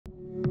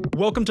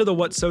Welcome to the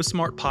What's So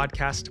Smart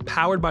podcast,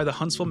 powered by the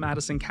Huntsville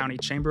Madison County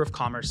Chamber of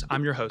Commerce.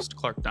 I'm your host,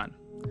 Clark Dunn.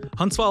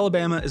 Huntsville,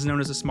 Alabama is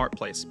known as a smart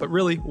place, but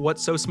really,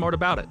 what's so smart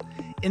about it?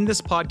 In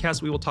this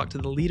podcast, we will talk to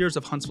the leaders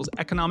of Huntsville's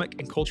economic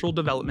and cultural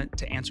development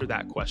to answer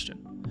that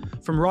question.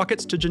 From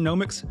rockets to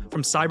genomics,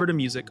 from cyber to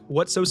music,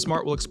 What's So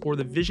Smart will explore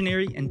the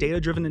visionary and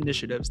data-driven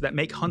initiatives that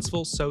make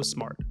Huntsville so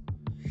smart.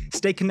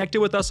 Stay connected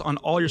with us on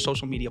all your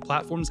social media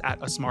platforms at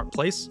A Smart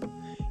Place.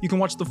 You can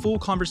watch the full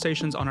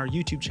conversations on our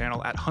YouTube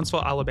channel at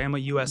Huntsville, Alabama,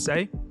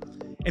 USA,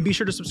 and be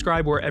sure to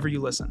subscribe wherever you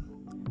listen.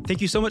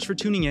 Thank you so much for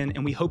tuning in,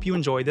 and we hope you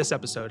enjoy this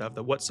episode of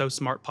the What's So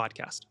Smart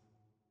podcast.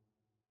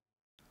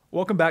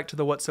 Welcome back to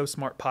the What's So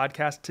Smart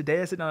podcast.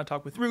 Today I sit down and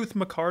talk with Ruth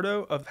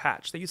Mercado of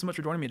Hatch. Thank you so much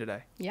for joining me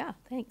today. Yeah,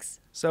 thanks.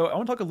 So I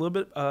want to talk a little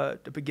bit,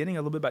 at the beginning, a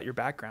little bit about your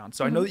background.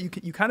 So I know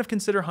that you kind of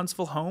consider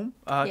Huntsville home.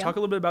 Talk a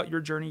little bit about your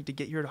journey to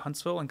get here to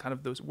Huntsville and kind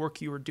of those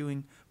work you were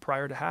doing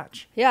prior to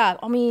Hatch. Yeah,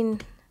 I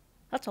mean,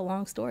 that's a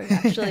long story,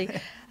 actually.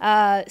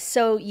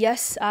 So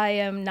yes, I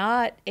am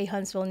not a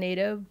Huntsville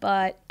native,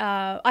 but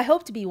I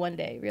hope to be one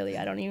day, really.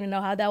 I don't even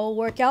know how that will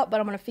work out, but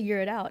I'm going to figure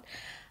it out.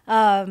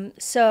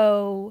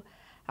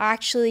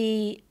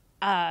 Actually,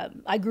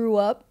 I grew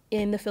up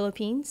in the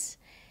Philippines,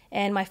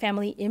 and my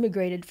family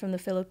immigrated from the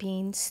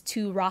Philippines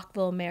to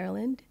Rockville,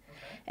 Maryland,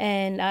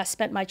 and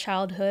spent my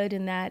childhood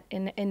in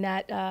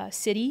that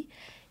city.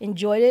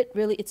 Enjoyed it.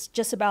 Really, it's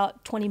just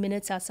about 20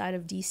 minutes outside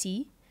of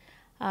D.C.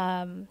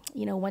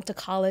 Went to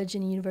college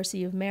in the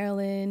University of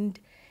Maryland,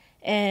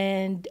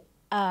 and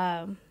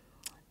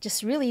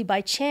just really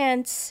by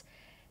chance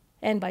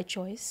and by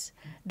choice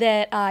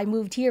that I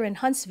moved here in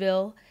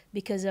Huntsville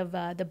because of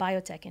the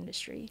biotech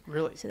industry.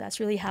 Really? So that's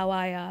really how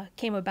I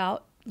came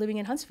about living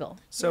in Huntsville.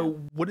 So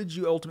what did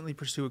you ultimately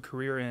pursue a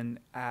career in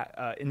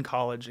in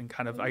college, and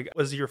kind of,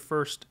 was your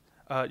first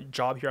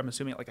job here, I'm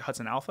assuming, like a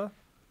Hudson Alpha?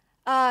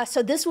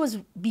 So this was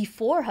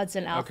before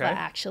Hudson Alpha, Okay.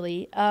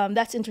 actually.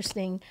 That's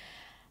interesting.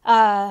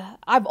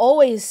 I've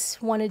always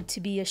wanted to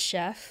be a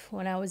chef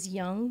when I was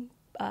young.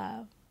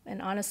 And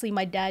honestly,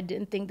 my dad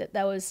didn't think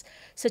that was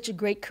such a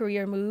great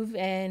career move.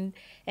 And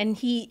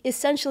he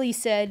essentially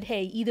said,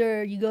 hey,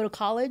 either you go to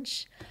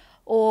college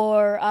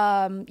or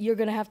you're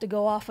going to have to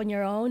go off on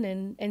your own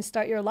and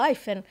start your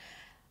life. And,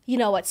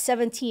 at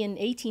 17 and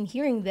 18,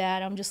 hearing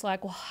that, I'm just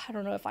like, well, I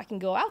don't know if I can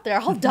go out there.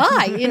 I'll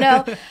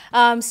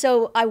die,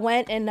 So I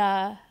went, and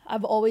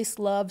I've always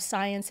loved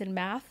science and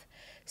math.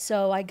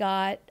 So I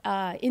got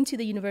into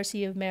the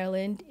University of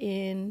Maryland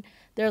in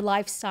their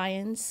life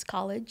science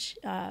college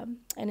and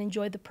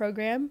enjoyed the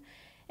program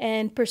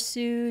and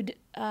pursued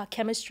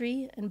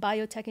chemistry and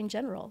biotech in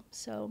general.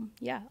 So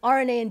yeah,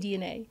 RNA and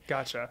DNA.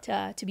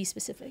 Gotcha. To be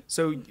specific.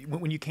 So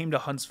when you came to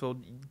Huntsville,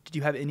 did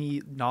you have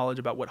any knowledge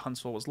about what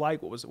Huntsville was like?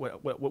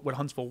 What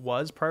Huntsville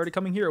was prior to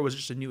coming here, or was it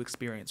just a new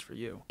experience for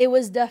you? It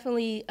was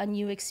definitely a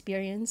new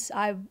experience.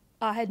 I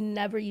had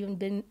never even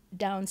been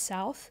down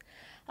south.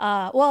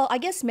 Well, I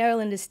guess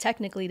Maryland is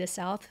technically the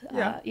South.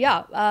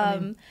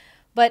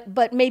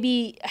 But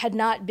maybe had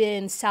not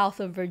been south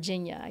of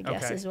Virginia, I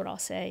guess is what I'll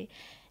say.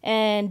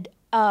 And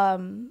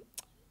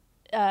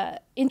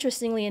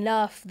interestingly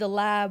enough, the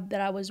lab that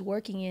I was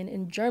working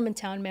in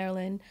Germantown,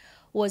 Maryland,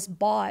 was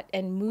bought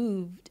and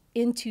moved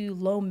into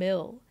Low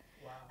Mill.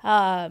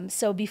 Wow.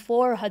 So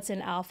before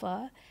Hudson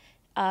Alpha,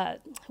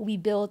 we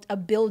built a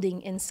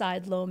building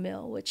inside Low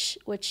Mill, which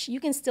you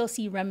can still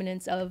see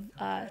remnants of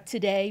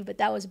today, but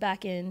that was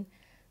back in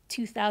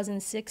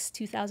 2006,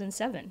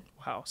 2007.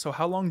 Wow. So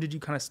how long did you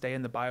kind of stay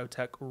in the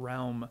biotech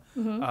realm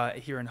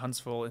here in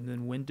Huntsville, and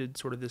then when did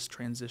sort of this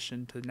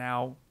transition to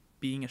now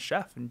being a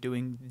chef and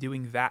doing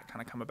that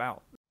kind of come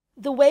about?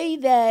 The way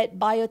that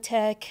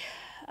biotech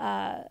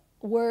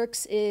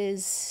works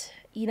is,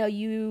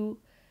 to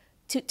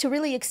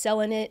really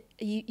excel in it,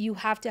 you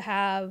have to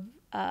have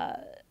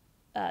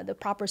the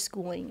proper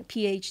schooling, a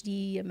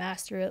PhD, a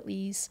master at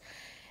least.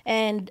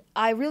 And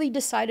I really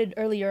decided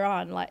earlier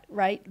on,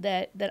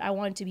 that I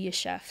wanted to be a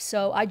chef.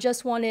 So I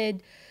just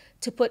wanted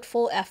to put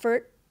full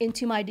effort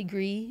into my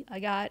degree.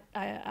 I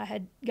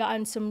had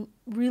gotten some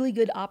really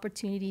good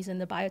opportunities in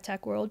the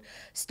biotech world,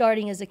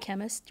 starting as a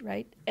chemist,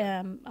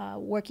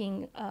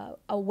 working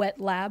a wet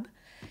lab.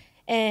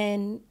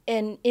 And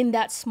in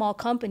that small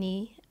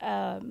company,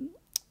 I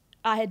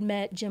had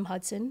met Jim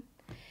Hudson,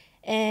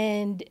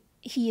 and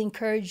he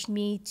encouraged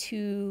me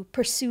to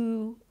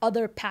pursue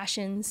other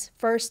passions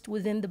first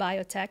within the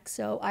biotech.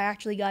 So I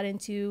actually got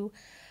into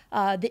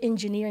the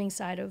engineering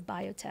side of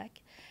biotech.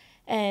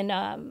 And,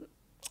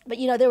 but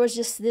there was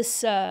just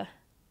this, I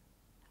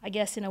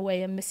guess in a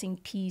way, a missing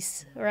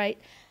piece, right?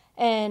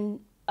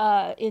 And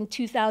in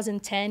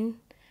 2010,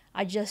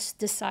 I just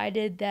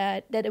decided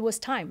that it was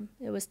time.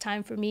 It was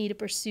time for me to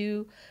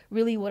pursue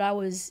really what I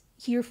was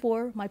here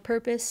for, my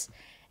purpose,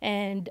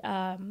 and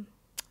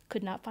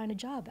could not find a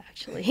job,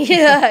 actually.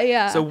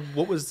 yeah. So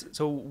once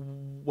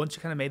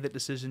you kind of made that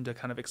decision to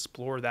kind of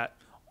explore that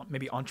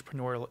maybe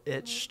entrepreneurial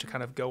itch to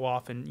kind of go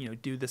off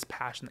and do this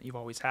passion that you've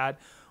always had,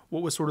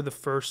 what was sort of the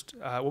first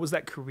what was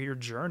that career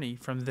journey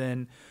from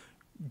then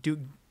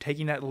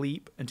taking that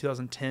leap in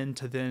 2010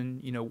 to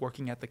then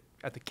working at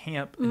at the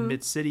camp in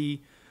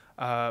Mid-City.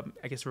 I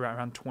guess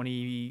around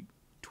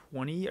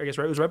 2020. I guess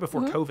right. It was right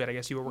before COVID. I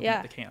guess you were working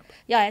at the camp.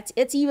 Yeah,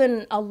 it's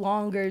even a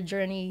longer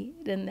journey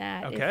than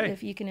that, Okay.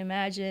 if you can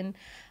imagine.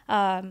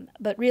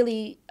 But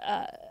really,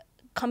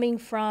 coming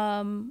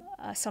from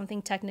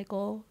something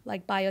technical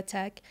like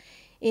biotech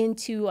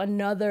into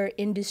another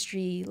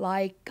industry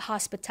like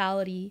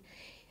hospitality,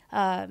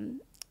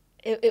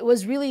 it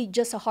was really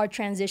just a hard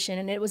transition,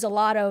 and it was a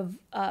lot of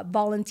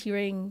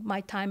volunteering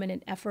my time and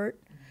an effort.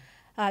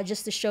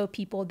 Just to show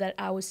people that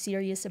I was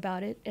serious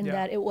about it, and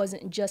that it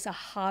wasn't just a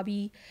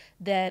hobby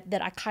that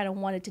I kind of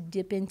wanted to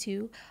dip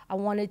into. I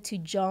wanted to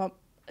jump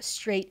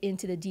straight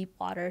into the deep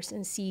waters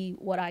and see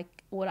what I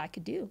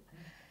could do.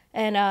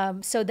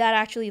 And so that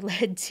actually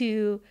led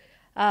to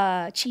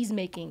cheese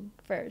making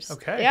first.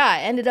 Okay. Yeah,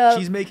 I ended up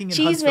cheese making in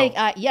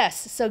Huntsville.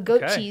 Yes, so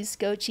goat Okay.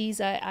 cheese.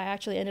 I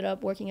actually ended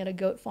up working at a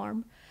goat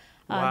farm.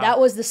 Wow. That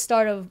was the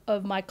start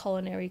of my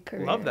culinary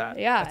career. Love that.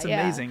 Yeah, that's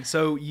amazing.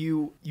 So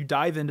you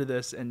dive into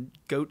this, and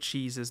goat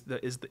cheese is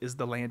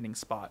the landing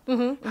spot.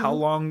 How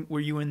long were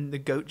you in the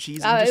goat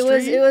cheese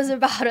industry? It was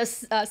about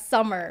a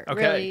summer,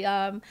 Okay.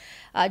 really,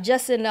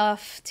 just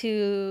enough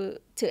to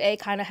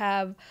kind of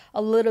have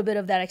a little bit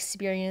of that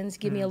experience,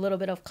 give me a little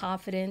bit of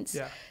confidence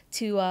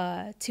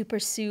to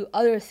pursue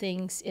other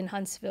things in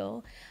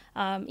Huntsville.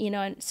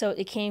 And so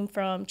it came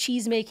from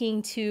cheese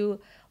making to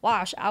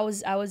wash. I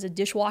was a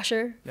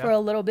dishwasher for a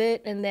little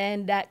bit, and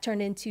then that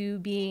turned into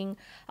being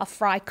a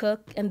fry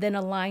cook and then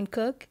a line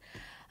cook.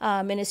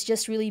 And it's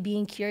just really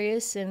being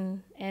curious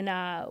and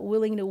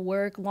willing to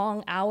work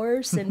long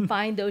hours and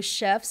find those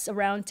chefs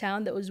around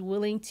town that was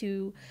willing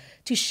to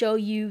show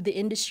you the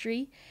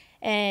industry.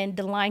 And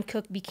the line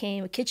cook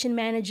became a kitchen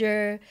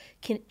manager.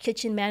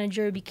 Kitchen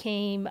manager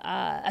became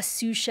a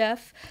sous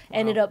chef. Wow.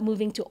 Ended up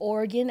moving to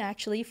Oregon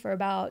actually for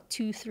about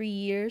 2-3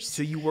 years.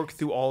 So you work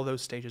through all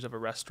those stages of a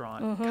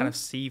restaurant, kind of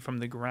see from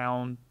the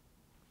ground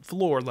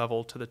floor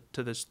level to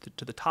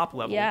the top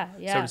level,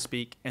 so to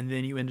speak, and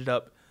then you ended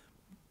up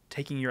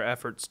taking your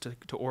efforts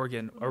to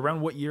Oregon.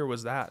 Around what year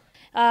was that?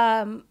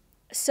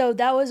 So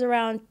that was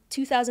around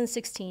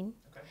 2016,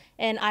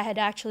 and I had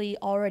actually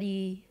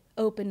already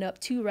opened up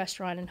 2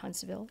 restaurants in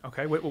Huntsville.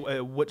 Okay,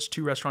 which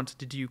 2 restaurants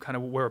did you kind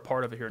of were a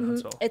part of here in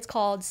Huntsville? It's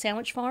called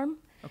Sandwich Farm.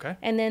 Okay.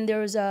 And then there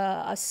was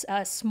a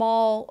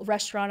small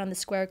restaurant on the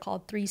square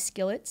called Three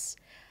Skillets,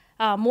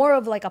 more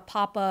of like a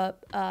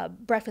pop-up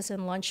breakfast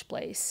and lunch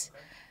place.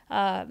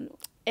 But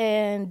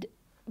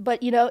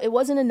it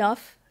wasn't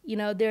enough.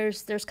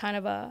 There's kind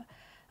of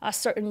a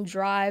certain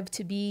drive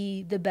to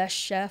be the best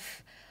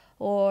chef,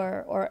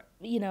 or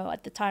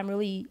at the time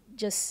really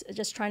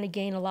just trying to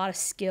gain a lot of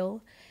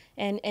skill.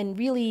 And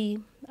really,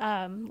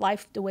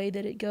 life the way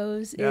that it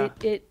goes. Yeah.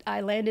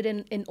 I landed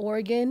in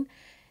Oregon,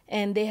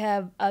 and they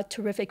have a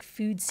terrific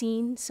food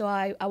scene. So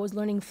I was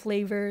learning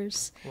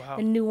flavors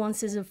and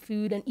nuances of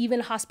food, and even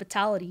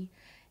hospitality.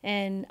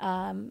 And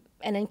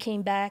then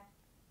came back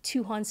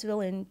to Huntsville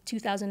in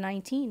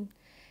 2019,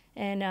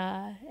 and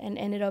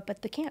ended up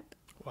at the camp.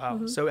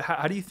 Wow. So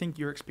how do you think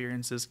your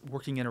experiences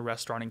working in a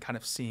restaurant and kind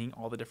of seeing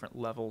all the different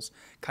levels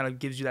kind of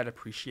gives you that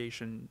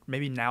appreciation,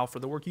 maybe now for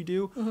the work you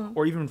do,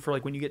 or even for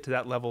like when you get to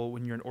that level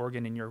when you're in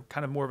Oregon and you're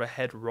kind of more of a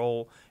head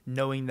role,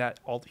 knowing that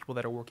all the people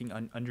that are working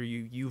under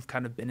you, you've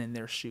kind of been in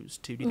their shoes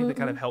too. Do you think that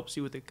kind of helps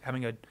you with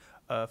having a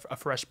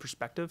fresh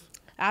perspective?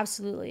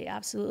 Absolutely,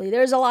 absolutely.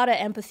 There's a lot of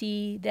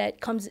empathy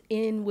that comes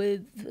in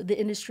with the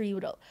industry,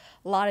 with a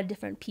lot of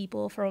different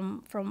people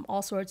from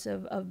all sorts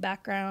of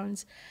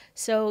backgrounds.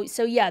 So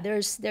yeah,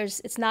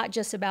 it's not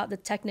just about the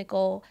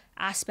technical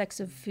aspects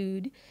of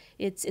food.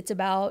 It's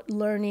about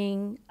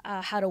learning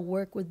how to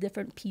work with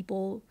different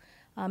people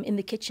in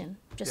the kitchen,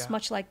 just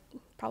much like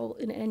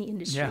probably in any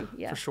industry.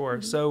 Yeah, for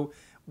sure. So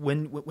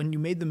when you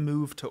made the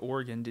move to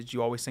Oregon, did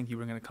you always think you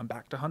were going to come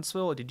back to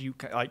Huntsville, or did you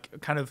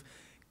kind of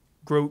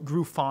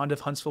grew fond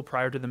of Huntsville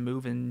prior to the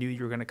move and knew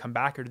you were going to come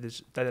back, or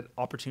did that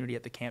opportunity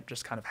at the camp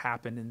just kind of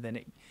happen and then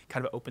it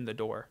kind of opened the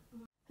door?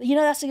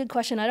 That's a good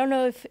question. I don't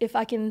know if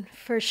I can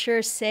for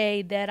sure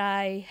say that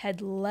I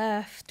had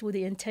left with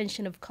the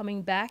intention of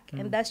coming back,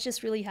 and that's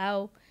just really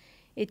how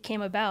it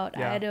came about.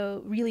 I had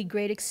a really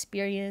great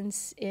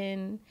experience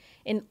in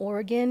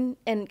Oregon,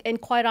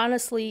 and quite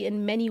honestly,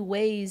 in many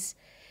ways,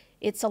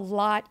 it's a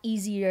lot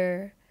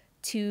easier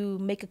to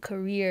make a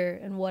career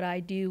in what I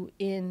do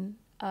in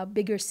a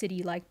bigger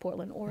city like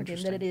Portland, Oregon,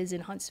 than it is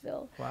in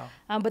Huntsville. Wow.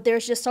 But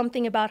there's just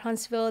something about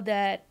Huntsville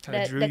that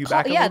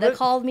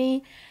called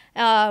me.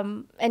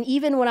 And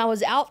even when I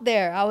was out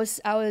there, I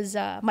was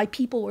my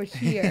people were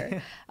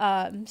here.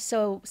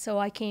 So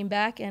I came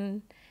back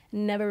and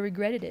never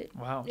regretted it.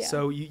 Wow. Yeah.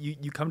 So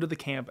you come to the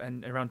camp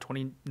and around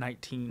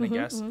 2019, I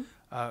guess.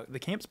 The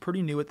camp's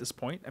pretty new at this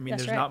point. I mean,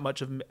 That's there's right. not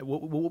much of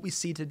what we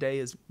see today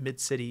as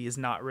Mid-City is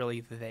not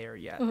really there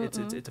yet.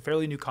 It's a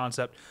fairly new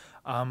concept.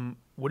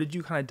 What did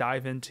you kind of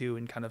dive into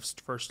and kind of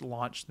first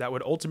launch that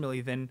would ultimately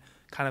then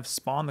kind of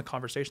spawn the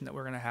conversation that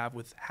we're going to have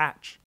with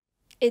Hatch?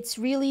 It's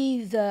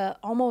really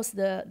almost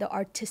the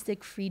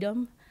artistic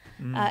freedom.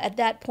 At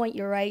that point,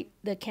 you're right.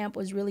 The camp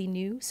was really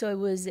new, so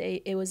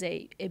it was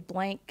a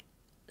blank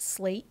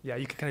slate. Yeah,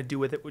 you can kind of do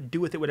with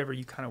it whatever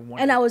you kind of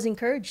want. And I was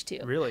encouraged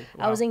to. Really?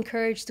 Wow. I was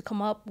encouraged to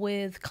come up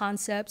with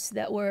concepts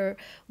that were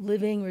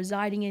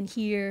residing in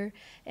here,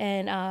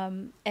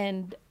 and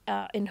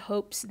in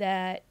hopes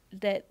that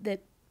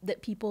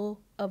people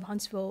of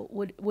Huntsville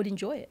would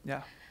enjoy it.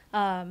 Yeah.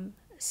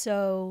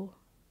 So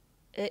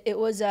it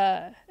was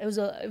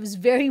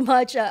very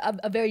much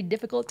a very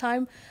difficult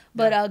time,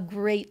 but a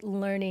great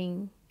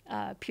learning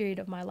period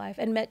of my life,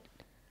 and met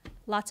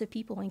lots of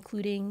people,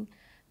 including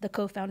the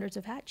co-founders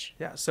of Hatch.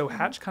 Yeah. So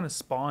Hatch kind of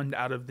spawned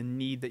out of the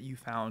need that you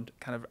found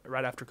kind of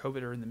right after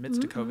COVID or in the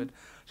midst of COVID.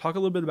 Talk a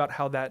little bit about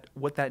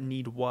what that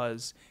need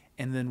was,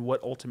 and then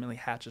what ultimately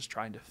Hatch is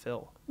trying to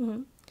fill.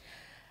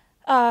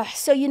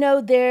 So,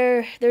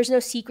 there's no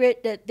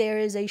secret that there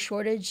is a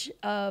shortage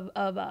of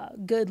a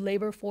good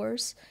labor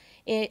force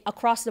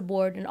across the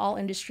board in all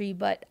industry.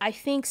 But I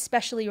think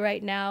especially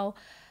right now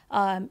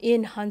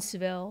in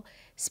Huntsville,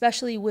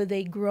 especially with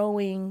a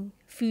growing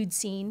food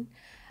scene,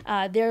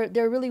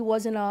 there really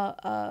wasn't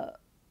a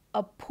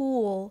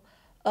pool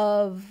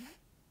of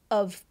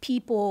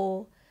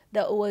people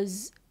that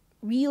was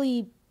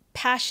really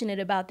passionate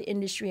about the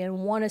industry and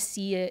want to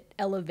see it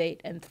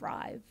elevate and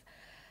thrive.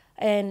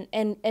 And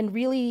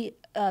really,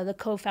 the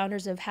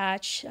co-founders of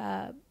Hatch,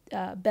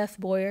 Beth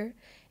Boyer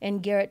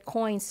and Garrett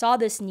Coyne, saw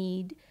this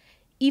need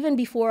even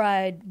before I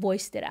had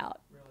voiced it out,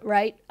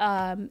 right?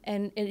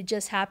 And it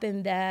just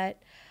happened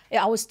that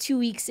I was 2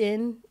 weeks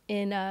in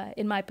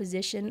my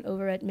position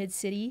over at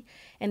Mid-City,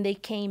 and they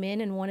came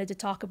in and wanted to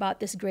talk about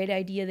this great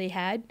idea they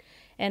had,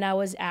 and I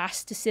was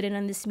asked to sit in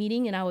on this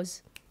meeting, and I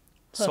was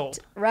hooked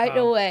right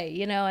away,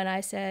 and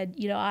I said,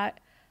 I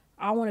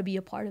want to be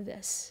a part of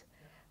this.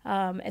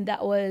 And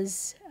that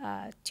was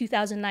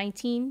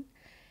 2019,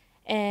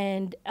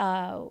 and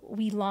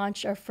we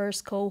launched our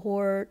first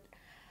cohort,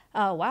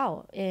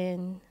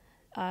 in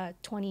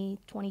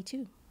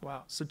 2022.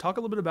 Wow. So talk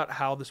a little bit about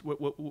how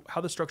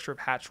the structure of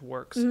Hatch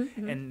works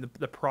and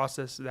the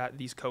process that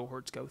these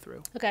cohorts go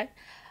through. Okay.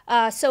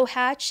 So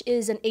Hatch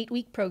is an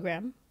 8-week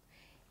program,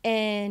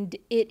 and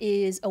it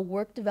is a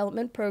work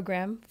development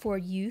program for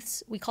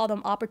youths. We call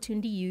them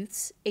opportunity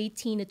youths,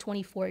 18 to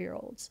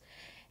 24-year-olds.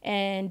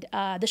 And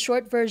the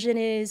short version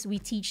is we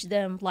teach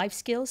them life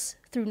skills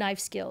through knife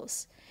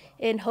skills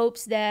in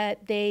hopes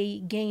that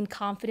they gain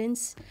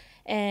confidence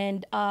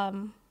and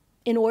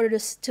in order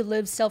to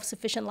live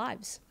self-sufficient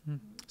lives.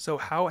 So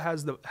how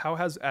has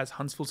as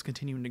Huntsville's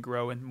continuing to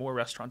grow and more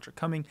restaurants are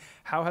coming,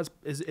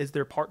 is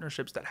there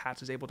partnerships that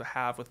Hatch is able to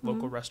have with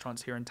local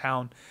restaurants here in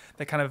town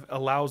that kind of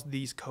allows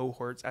these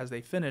cohorts as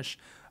they finish,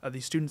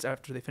 these students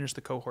after they finish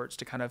the cohorts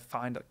to kind of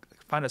find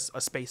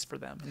a space for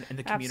them in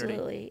the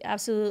community?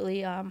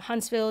 Absolutely.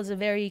 Huntsville is a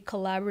very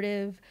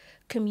collaborative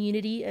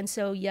community, and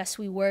so yes,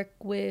 we work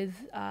with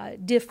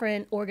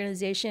different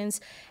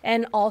organizations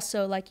and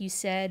also, like you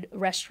said,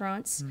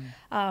 restaurants.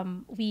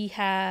 We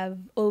have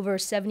over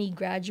 70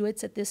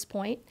 graduates at this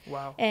point.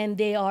 Wow. And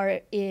they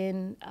are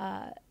in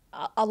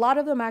a lot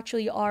of them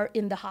actually are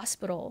in the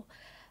hospital,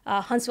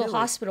 Huntsville Really?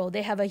 Hospital.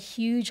 They have a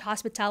huge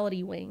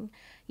hospitality wing.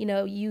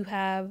 You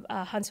have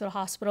Huntsville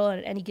Hospital,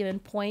 and at any given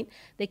point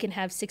they can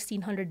have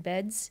 1,600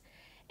 beds,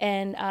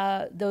 and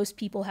those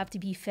people have to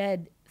be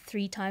fed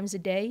 3 times a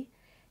day.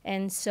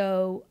 And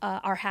so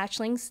our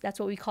hatchlings, that's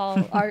what we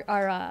call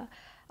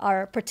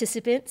our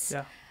participants,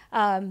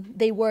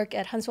 they work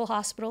at Huntsville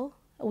Hospital.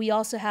 We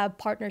also have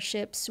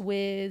partnerships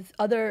with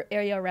other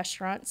area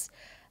restaurants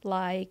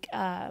like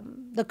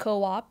the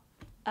Co-op,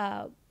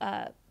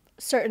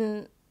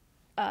 certain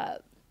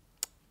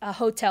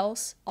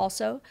hotels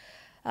also,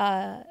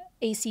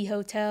 AC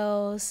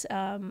hotels,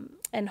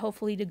 and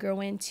hopefully to grow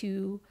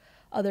into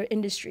other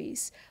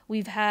industries.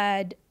 We've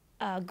had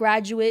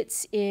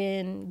graduates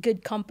in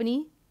Good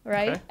Company,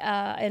 right? Okay.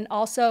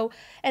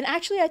 And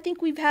actually, I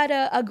think we've had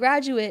a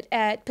graduate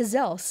at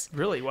Pizzelles.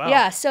 Really? Wow.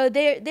 Yeah, so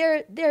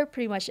they're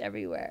pretty much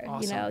everywhere.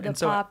 Awesome. The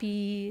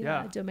Poppy,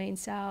 yeah. Domain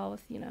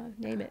South,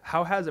 name it.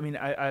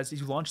 As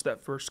you launched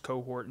that first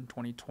cohort in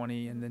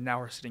 2020, and then now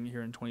we're sitting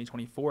here in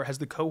 2024, has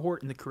the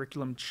cohort and the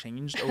curriculum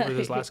changed over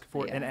those last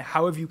 4? Yeah. And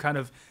how have you kind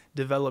of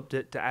developed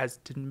it to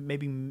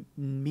maybe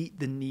meet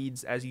the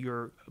needs as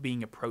you're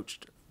being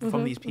approached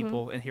from these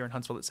people in here in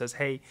Huntsville that says,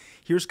 hey,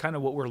 here's kind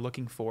of what we're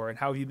looking for, and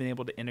how have you been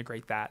able to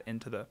integrate that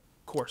into the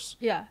course?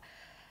 Yeah.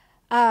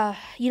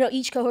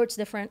 Each cohort's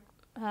different.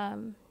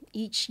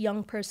 Each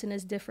young person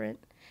is different.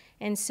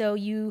 And so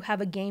you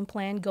have a game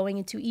plan going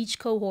into each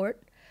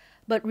cohort,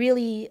 but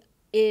really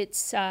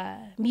it's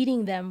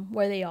meeting them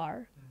where they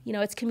are.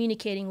 It's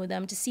communicating with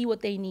them to see what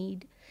they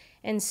need.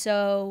 And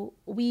so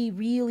we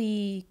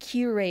really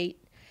curate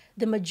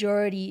the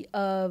majority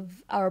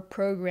of our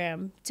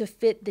program to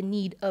fit the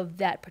need of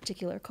that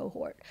particular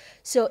cohort.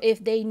 So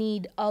if they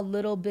need a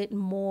little bit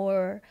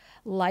more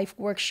life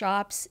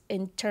workshops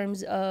in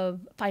terms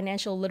of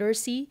financial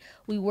literacy,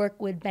 we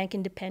work with Bank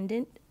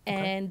Independent,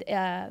 and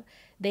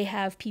they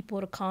have people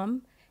to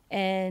come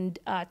and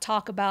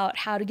talk about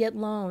how to get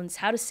loans,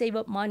 how to save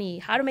up money,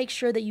 how to make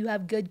sure that you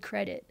have good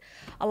credit,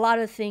 a lot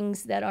of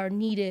things that are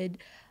needed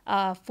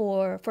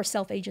for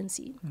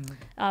self-agency.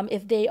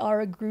 If they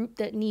are a group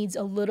that needs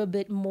a little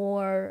bit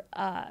more,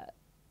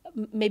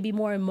 maybe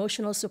more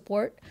emotional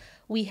support,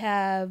 we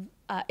have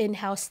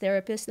in-house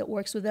therapists that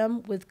works with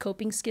them with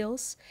coping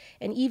skills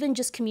and even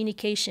just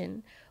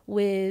communication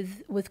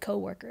with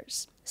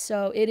coworkers.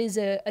 So it's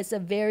a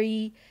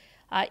very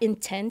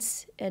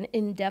intense and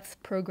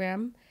in-depth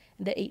program,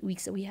 the 8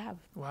 weeks that we have.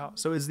 Wow.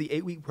 So is the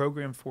 8-week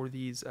program for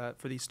these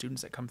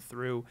students that come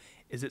through,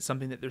 is it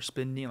something that they're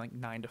spending like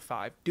 9 to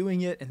 5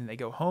 doing it and then they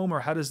go home,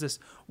 or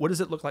what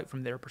does it look like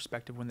from their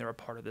perspective when they're a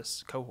part of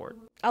this cohort?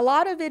 A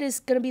lot of it is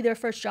going to be their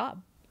first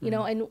job, you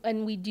know,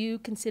 and we do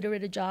consider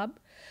it a job.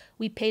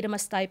 We paid them a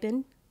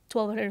stipend,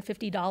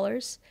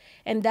 $1,250,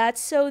 and that's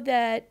so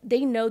that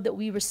they know that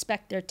we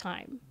respect their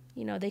time.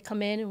 You know, they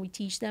come in and we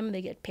teach them and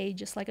they get paid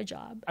just like a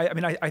job.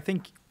 I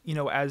think, you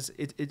know, as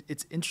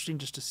it's interesting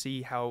just to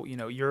see how, you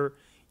know, you're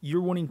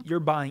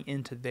buying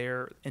into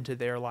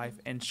their life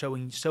and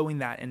showing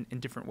that in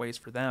different ways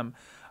for them.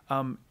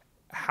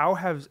 How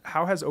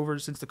has over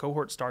since the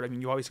cohort started, I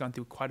mean, you've always gone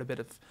through quite a bit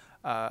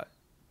of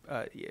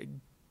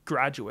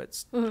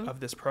graduates of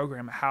this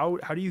program. How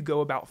do you go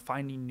about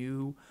finding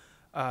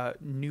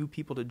new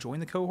people to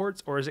join the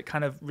cohorts, or is it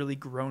kind of really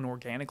grown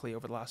organically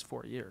over the last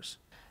 4 years?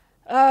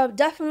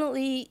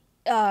 Definitely,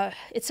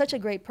 it's such a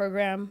great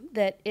program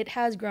that it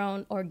has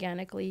grown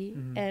organically,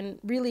 and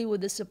really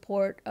with the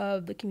support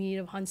of the community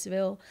of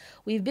Huntsville,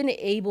 we've been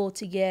able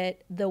to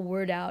get the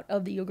word out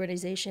of the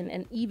organization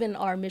and even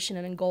our mission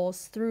and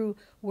goals through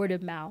word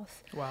of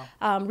mouth.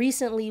 Wow.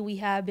 Recently, we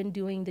have been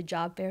doing the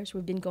job fairs.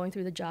 We've been going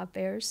through the job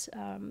fairs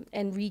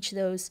and reach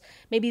those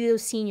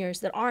seniors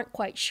that aren't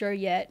quite sure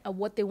yet of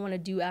what they want to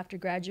do after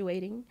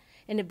graduating.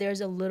 And if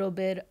there's a little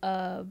bit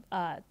of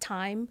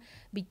time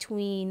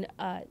between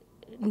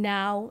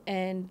now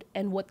and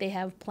what they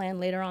have planned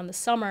later on the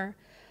summer,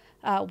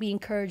 we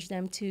encourage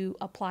them to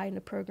apply in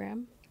the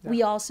program. Yeah.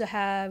 We also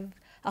have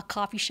a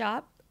coffee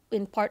shop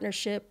in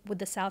partnership with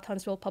the South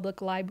Huntsville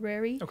Public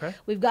Library. Okay.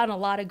 We've gotten a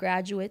lot of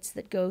graduates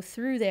that go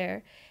through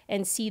there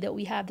and see that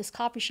we have this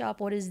coffee shop.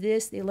 What is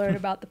this? They learn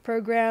about the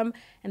program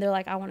and they're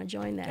like, I want to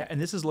join that. Yeah,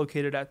 and this is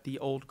located at the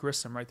old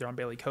Grissom right there on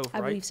Bailey Cove,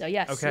 right? I believe so,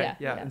 yes. Okay,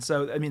 yeah. And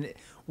so, I mean,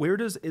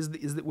 where's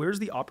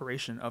the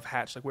operation of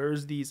Hatch? Like,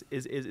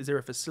 is there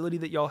a facility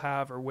that y'all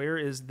have, or where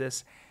is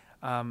this,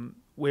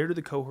 where do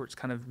the cohorts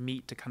kind of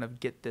meet to kind of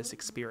get this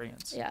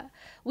experience? Yeah,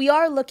 we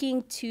are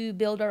looking to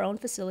build our own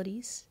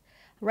facilities.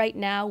 Right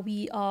now,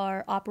 we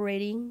are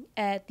operating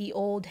at the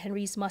old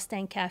Henry's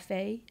Mustang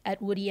Cafe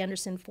at Woody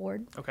Anderson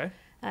Ford. Okay.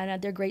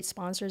 And they're great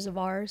sponsors of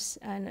ours,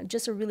 and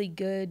just a really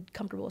good,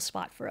 comfortable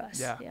spot for us.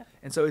 Yeah.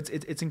 And so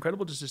it's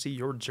incredible just to see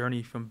your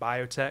journey from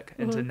biotech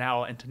into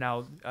now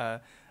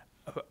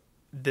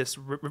this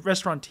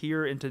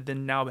restaurateur, into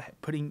then now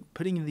putting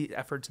the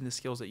efforts and the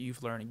skills that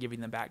you've learned and giving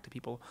them back to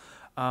people.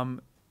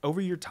 Over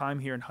your time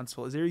here in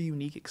Huntsville, is there a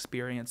unique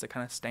experience that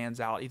kind of stands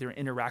out, either an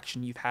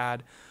interaction you've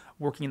had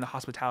working in the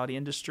hospitality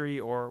industry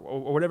or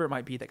whatever it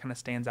might be that kind of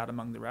stands out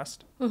among the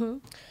rest?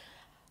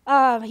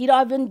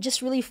 I've been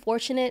just really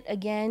fortunate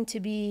again to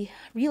be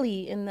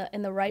really in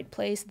the right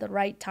place at the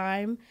right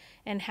time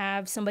and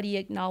have somebody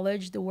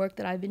acknowledge the work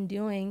that I've been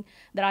doing,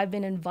 that I've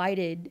been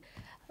invited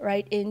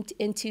right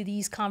into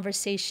these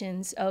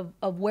conversations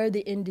of where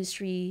the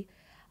industry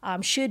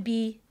should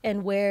be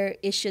and where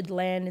it should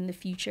land in the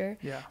future.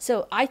 Yeah.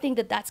 So I think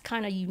that that's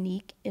kind of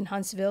unique in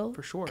Huntsville.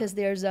 For sure. Because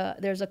there's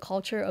a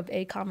culture of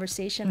a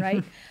conversation,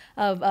 right?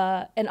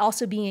 And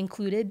also being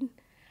included.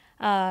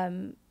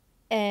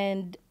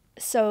 And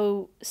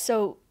so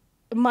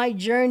my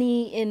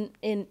journey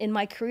in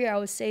my career, I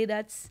would say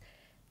that's,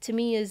 to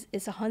me, is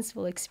a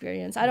Huntsville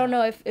experience. I don't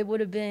know if it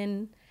would have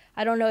been,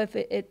 I don't know if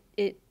it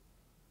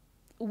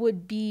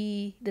would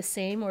be the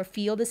same or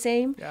feel the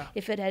same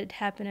if it had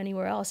happened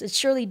anywhere else. It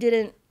surely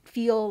didn't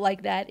feel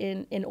like that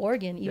in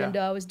Oregon, even though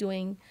I was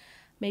doing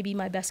maybe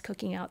my best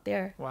cooking out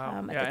there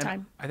at the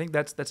time. I think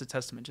that's a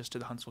testament just to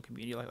the Huntsville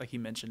community, like you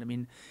mentioned. I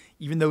mean,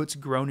 even though it's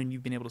grown and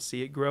you've been able to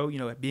see it grow, you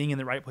know, being in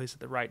the right place at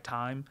the right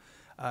time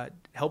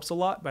helps a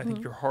lot, but I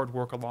think your hard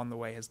work along the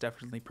way has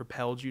definitely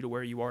propelled you to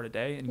where you are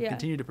today and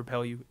continue to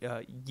propel you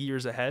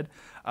years ahead.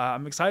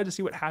 I'm excited to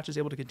see what Hatch is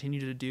able to continue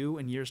to do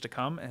in years to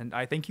come, and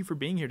I thank you for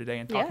being here today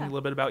and talking a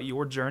little bit about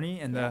your journey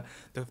and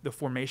the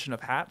formation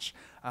of Hatch.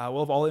 We'll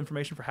have all the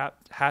information for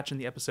Hatch in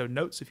the episode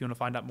notes if you want to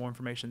find out more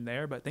information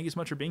there, but thank you so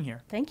much for being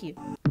here. Thank you.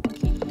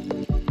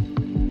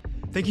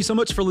 Thank you so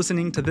much for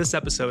listening to this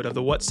episode of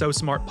the What's So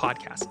Smart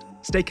podcast.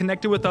 Stay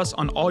connected with us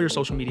on all your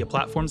social media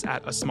platforms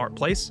at A Smart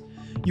Place.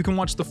 You can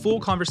watch the full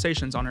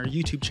conversations on our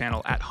YouTube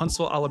channel at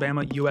Huntsville,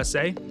 Alabama,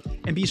 USA,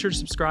 and be sure to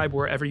subscribe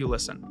wherever you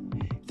listen.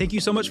 Thank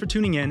you so much for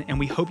tuning in, and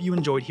we hope you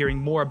enjoyed hearing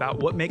more about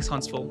what makes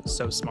Huntsville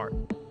so smart.